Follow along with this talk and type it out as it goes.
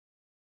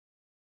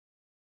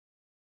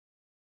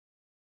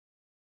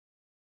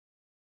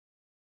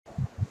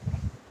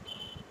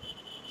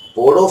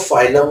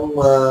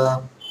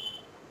Podophyllum,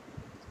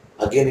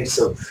 again, it's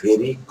a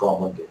very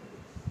common remedy.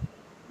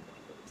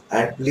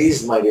 And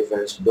please, my dear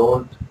friends,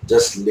 don't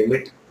just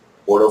limit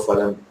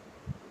podophyllum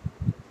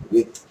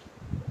with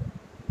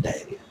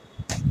diarrhea.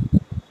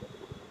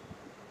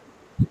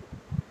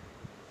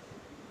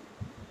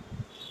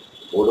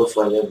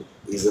 Podophyllum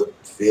is a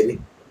very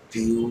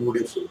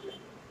beautiful remedy.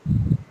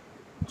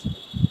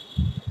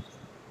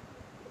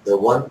 The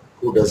one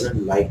who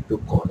doesn't like to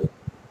quarrel,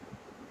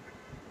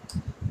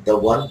 the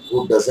one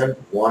who doesn't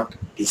want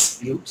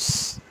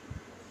disputes,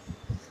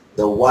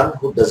 the one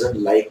who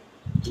doesn't like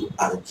to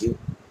argue,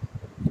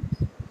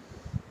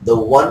 the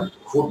one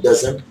who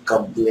doesn't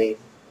complain.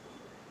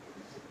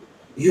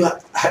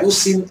 Have you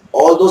seen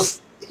all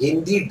those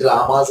Hindi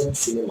dramas in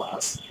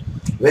cinemas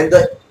when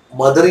the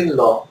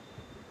mother-in-law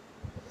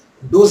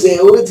does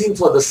everything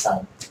for the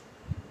son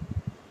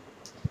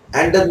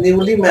and the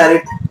newly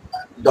married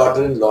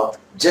daughter-in-law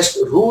just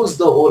rules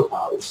the whole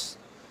house,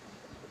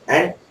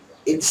 and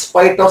in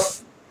spite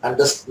of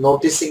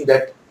noticing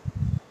that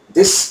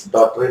this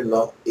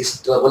daughter-in-law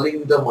is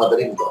troubling the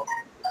mother-in-law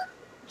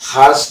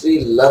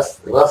harshly,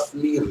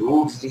 roughly,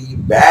 rudely,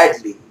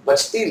 badly, but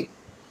still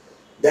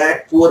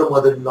that poor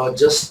mother-in-law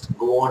just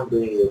go on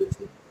doing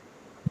everything.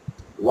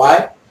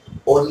 Why?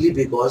 Only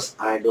because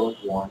I don't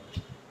want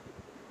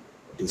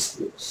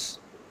disputes.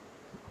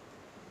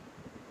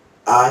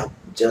 I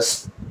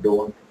just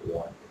don't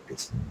want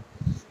disputes.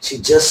 She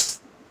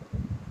just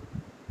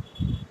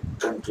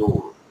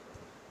control.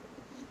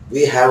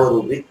 We have a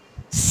rubric,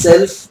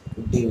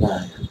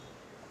 self-denial.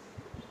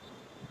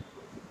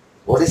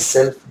 What is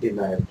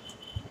self-denial?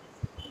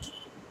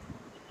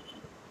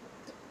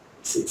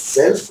 See,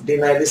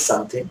 self-denial is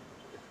something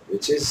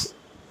which is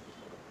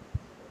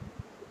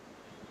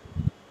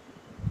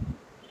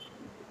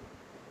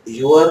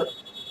you are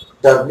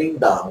turning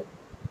down,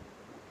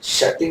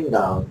 shutting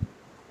down,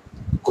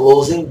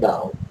 closing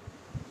down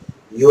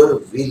your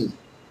will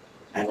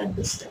and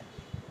understanding.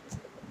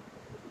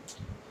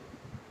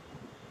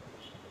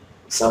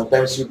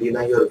 Sometimes you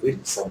deny your will,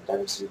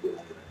 sometimes you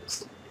deny your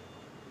understanding.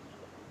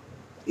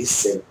 Is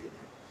self-denial.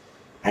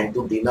 And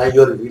to deny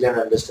your will and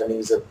understanding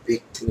is a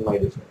big thing, my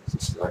dear friends.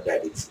 It's not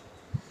that easy.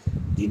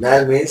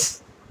 Denial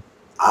means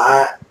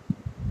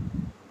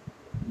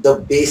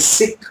the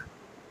basic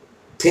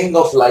thing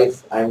of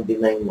life I am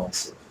denying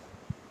myself.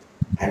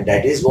 And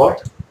that is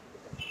what?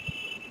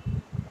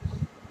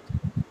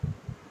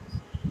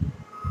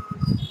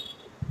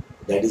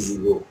 That is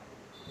ego.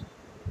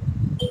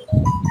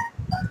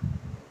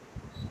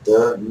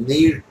 The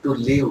need to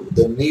live,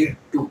 the need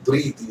to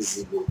breathe is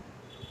ego.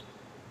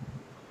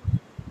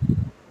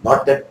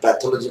 Not that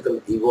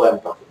pathological ego I am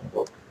talking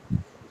about.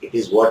 It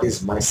is what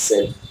is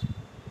myself.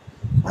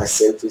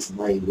 Myself is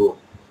my ego,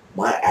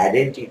 my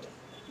identity.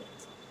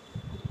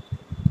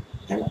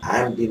 And I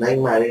am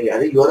denying my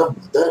identity. You are a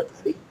mother,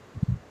 buddy.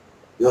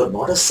 You are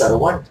not a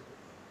servant.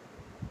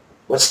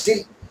 But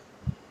still,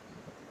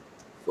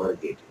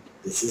 forget it.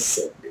 This is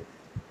self-denial.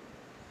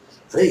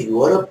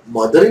 You are a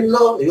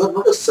mother-in-law. You are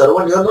not a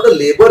servant. You are not a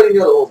labor in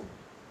your home.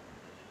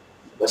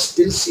 But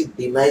still she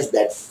denies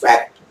that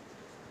fact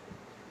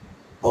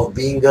of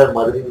being her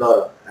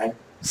mother-in-law. And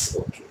it's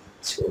okay.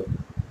 Sure.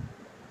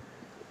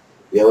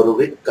 We have a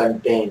rubric,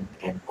 content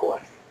and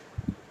quiet.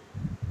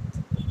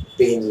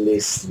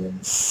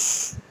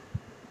 Painlessness.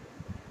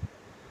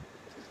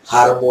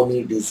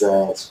 Harmony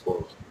desires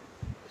for.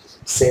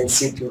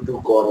 Sensitive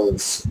to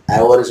quarrels.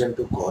 Aversion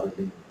to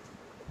quarreling.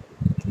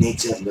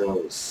 Nature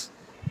loves.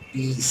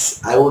 Peace.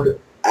 I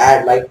would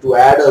like to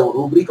add a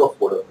rubric of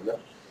PODOPHYLUM.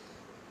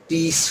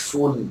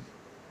 Peaceful.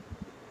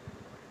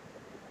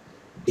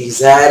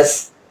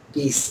 Desires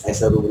peace.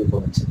 ऐसा rubric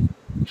होना चाहिए.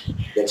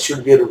 There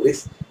should be a rubric.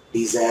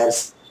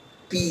 Desires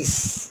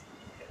peace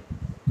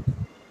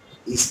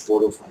is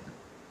PODOPHYLUM.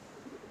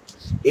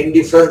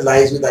 Indifference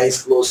lies with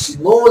eyes closed. She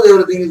knows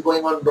everything is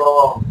going on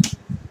wrong.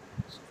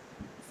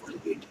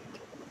 Forget it.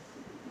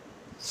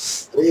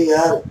 Hey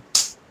yaar,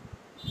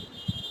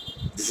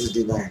 this is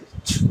denial.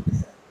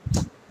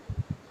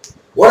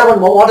 What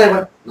happened? What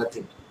happened?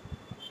 Nothing.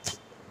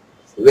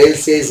 Well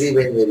says he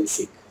when very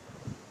sick.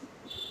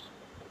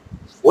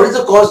 What is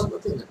the cause?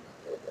 Nothing.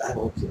 I'm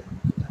okay.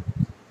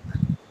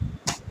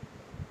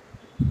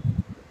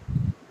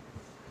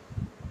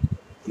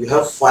 You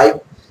have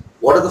 5.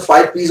 What are the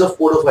 5 P's of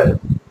PODOPHYLUM?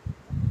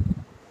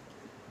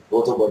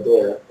 Both of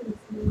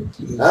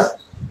them. Huh?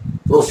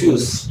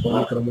 Profuse.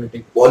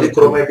 Polychromatic.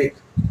 Polychromatic.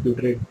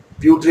 Putrid.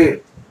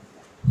 Putrid.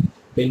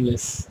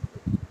 Painless.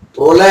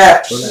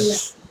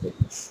 Prolapse.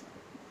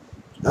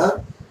 Huh?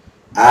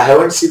 I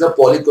haven't seen a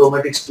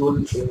polychromatic stool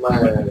in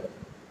my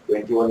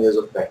 21 years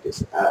of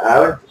practice. I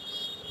haven't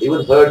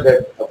even heard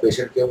that a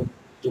patient came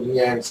to me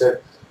and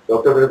said,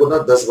 Doctor, मेरे को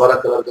ना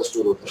 10-12 colour का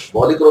stool होता है.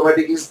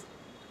 Polychromatic is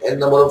n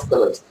number of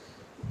colors.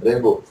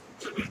 Rainbow.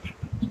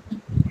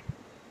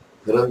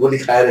 Rangoli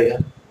खाया रहेगा.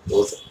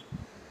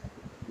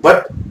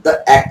 But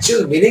the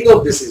actual meaning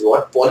of this is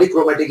what?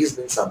 Polychromatic is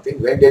means something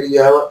when there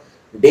you have a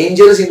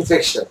dangerous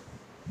infection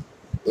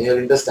in your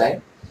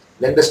intestine,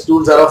 then the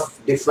stools are of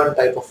different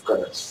type of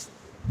colors.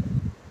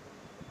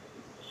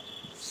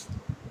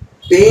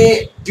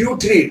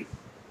 putrid,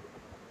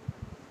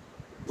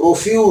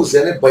 profuse,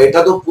 यानी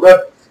बैठा तो पूरा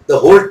the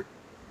whole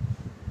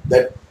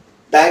that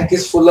tank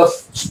is full of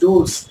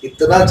stools,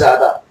 इतना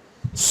ज़्यादा,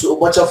 so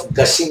much of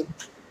gushing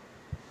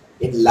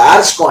in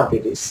large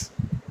quantities,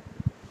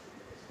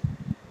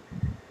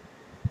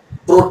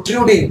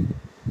 protruding,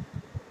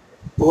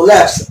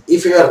 prolapse.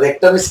 If your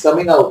rectum is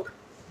coming out,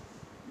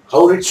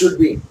 how it should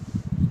be?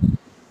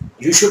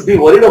 You should be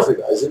worried of it,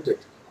 isn't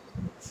it?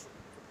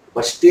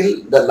 But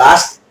still, the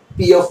last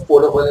P of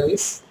podophyllum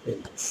is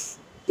Painless.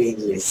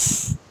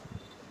 painless.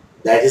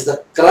 That is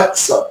the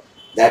crux of.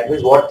 That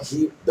means what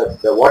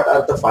what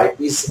are the 5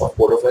 P's of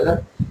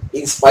podophyllum?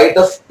 In spite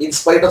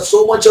of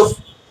so much of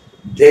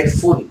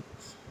dreadful,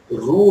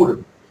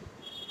 rude,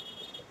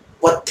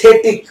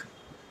 pathetic,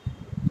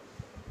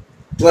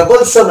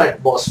 troublesome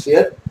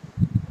atmosphere,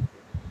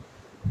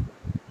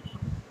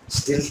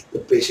 still the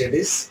patient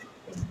is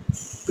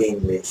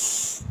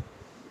painless.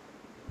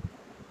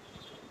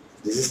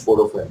 This is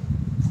podophyllum.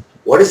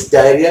 What is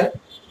diarrhea?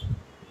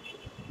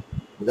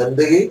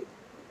 गंदगी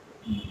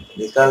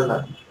निकालना.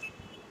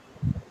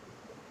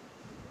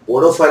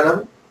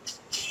 Podophyllum.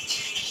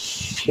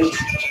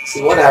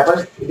 See what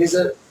happens? It is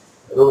a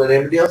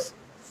remedy of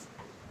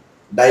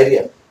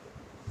diarrhea.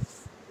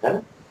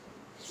 And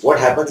what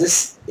happens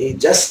is he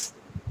just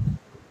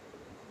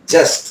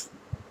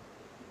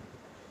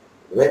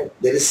when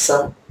there is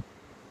some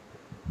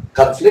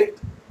conflict,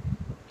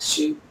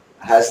 she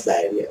has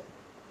diarrhea,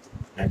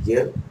 and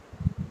here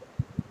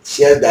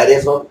she has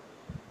diarrhea from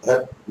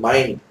her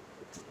mind.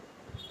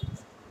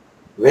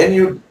 When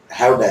you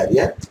have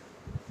diarrhea,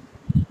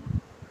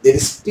 there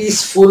is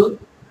peaceful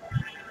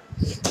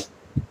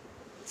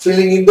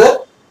feeling in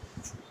the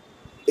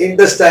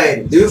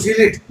intestine. Do you feel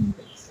it?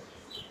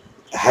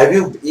 Have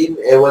you been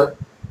ever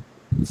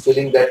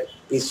feeling that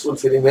peaceful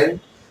feeling when,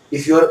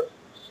 if you are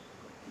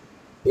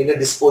in a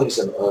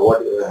disposition,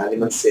 what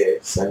animals say,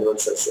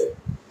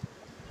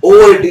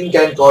 overeating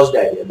can cause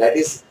diarrhea. That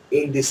is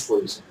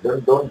indisposition.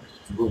 Don't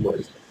do more.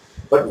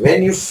 But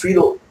when you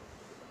feel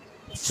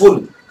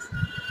full,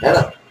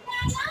 है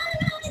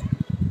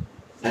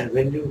and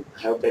when you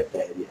have that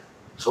diarrhea,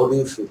 how do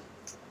you feel?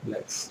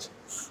 Relaxed.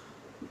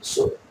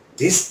 So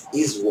this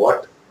is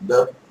what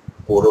the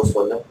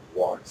podophyllum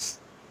wants.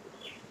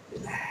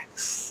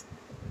 Relax,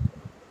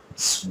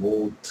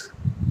 smooth,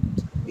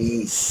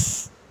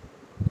 peace,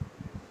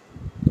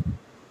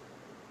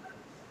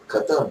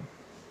 khatam,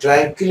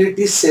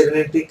 tranquility,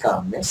 serenity,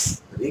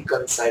 calmness,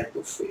 reconcile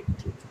to fate.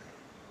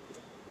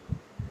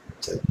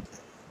 चलता है.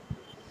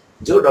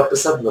 जो doctor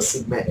साहब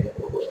नसीब में है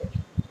वो है.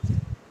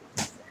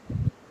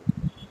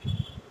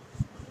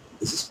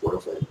 This is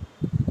podophyllum.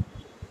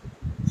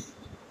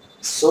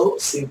 So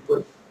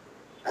simple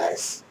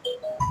as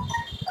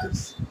it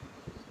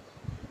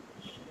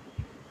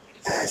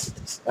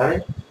is.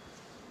 And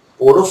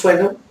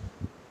podophyllum,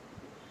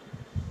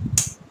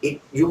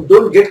 you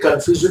don't get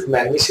confused with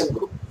magnesium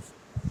group,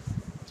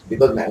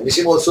 because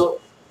magnesium also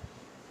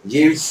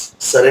yields,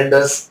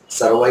 surrenders,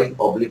 servile,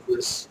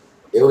 obliquous,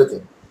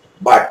 everything.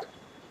 But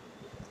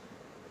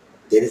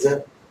there is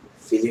a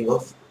feeling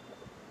of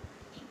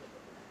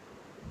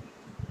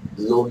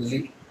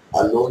lonely,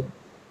 alone,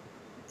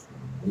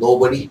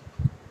 nobody,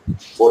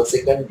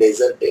 forsaken,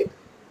 deserted,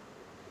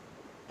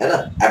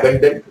 and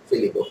abandoned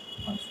feeling of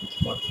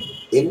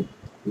in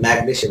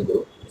magnesium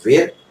group,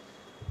 where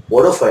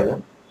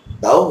podophyllum,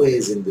 thou he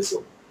is in this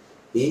room,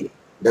 he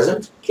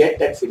doesn't get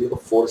that feeling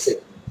of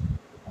forsaken.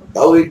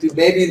 Thou it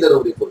may be in the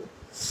rubric,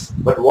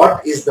 but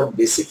what is the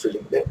basic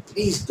feeling? That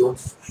please don't,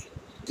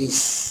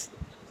 please.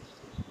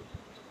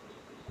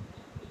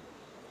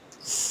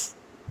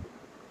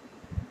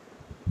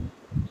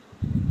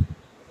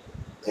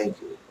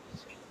 Thank you.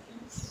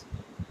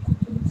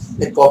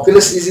 The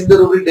cocculus is in the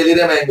rubric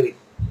delirium angry.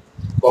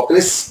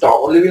 Cocculus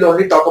will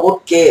only talk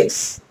about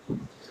cares.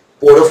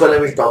 Podophyllum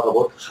will talk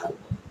about harmony.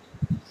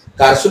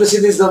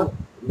 Carcinosin is the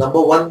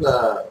number one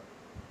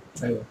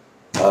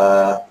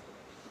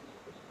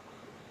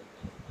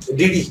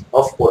DD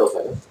of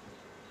podophyllum.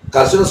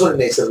 Carcinosin in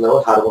nature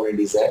level, harmony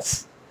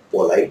desires,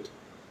 polite,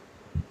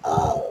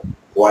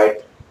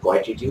 quiet,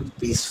 quietude,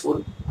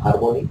 peaceful,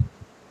 harmony,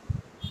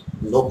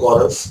 no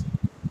quarrels.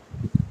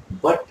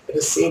 But at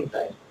the same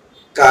time,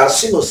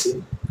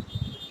 carcinosin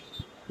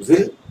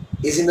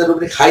is in the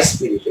rubric high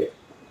spirited.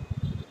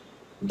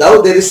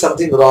 Though there is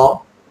something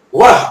wrong,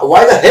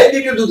 why the hell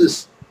did you do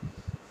this?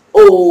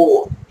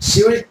 Oh,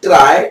 she will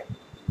try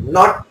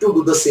not to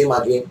do the same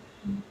again,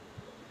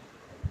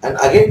 and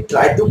again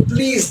try to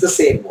please the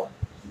same one.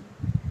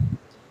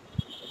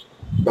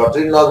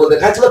 Daughter-in-law will say,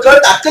 "चलो कर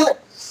अक्कल."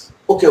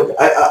 Okay,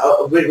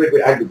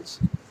 wait, I'll do this.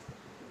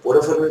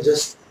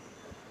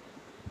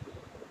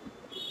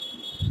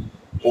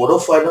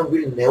 Podophyllum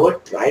will never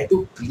try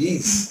to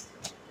please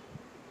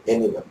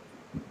anyone.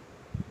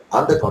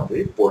 On the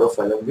contrary,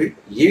 podophyllum will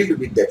yield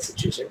with that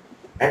situation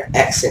and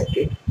accept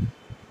it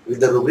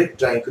with the rubric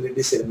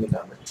tranquility, serenity,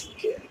 calmness.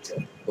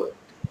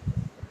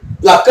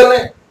 अक्कल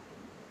है.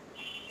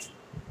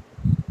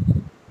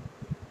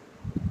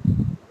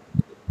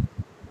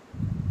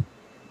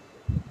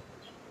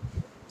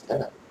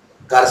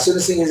 Carson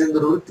is in the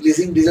rubric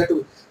pleasing desire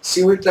to.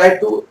 She will try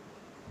to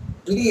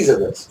please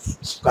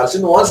others.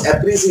 Carson wants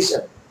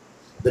appreciation.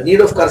 The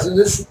need of Carson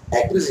is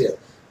appreciation,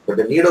 but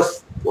the need of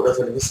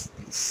PODOPHYLUM is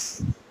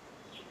peace.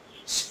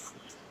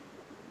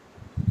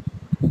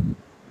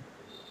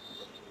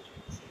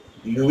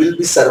 You will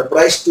be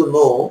surprised to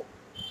know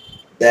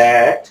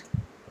that,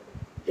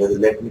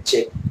 let me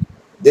check,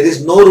 there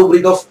is no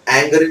rubric of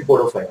anger in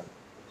PODOPHYLUM.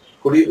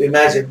 Could you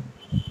imagine?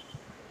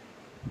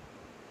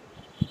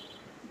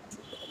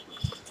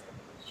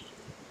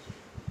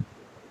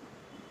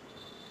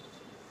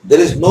 There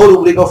is no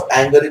rubric of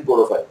anger in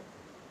PODOPHYLUM.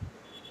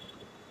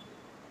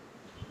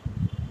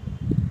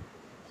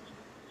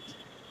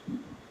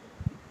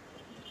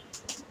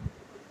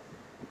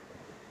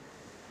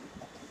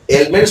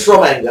 Elements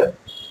from anger.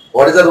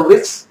 What is the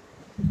rubrics?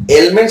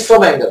 Elements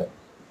from anger,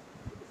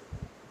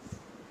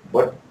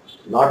 but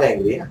not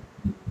angry. Huh?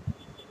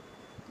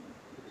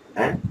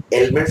 And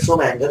elements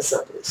from anger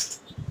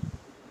suppressed.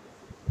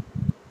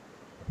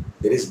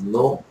 There is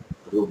no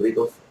rubric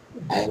of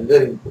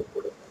anger in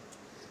PODOPHYLUM.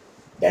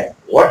 That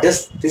what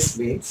does this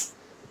means?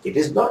 It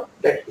is not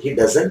that he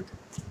doesn't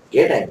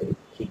get angry.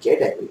 He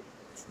get angry,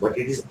 but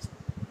it is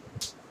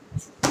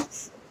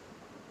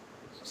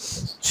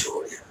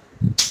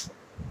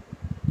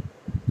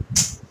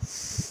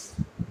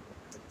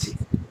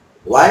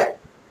why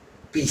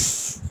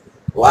peace?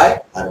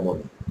 Why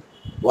harmony?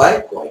 Why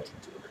quietude?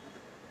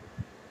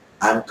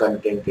 I am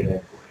contented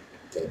and quiet.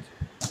 Thank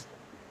you.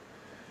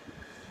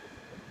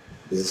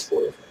 This is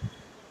PODOPHYLUM.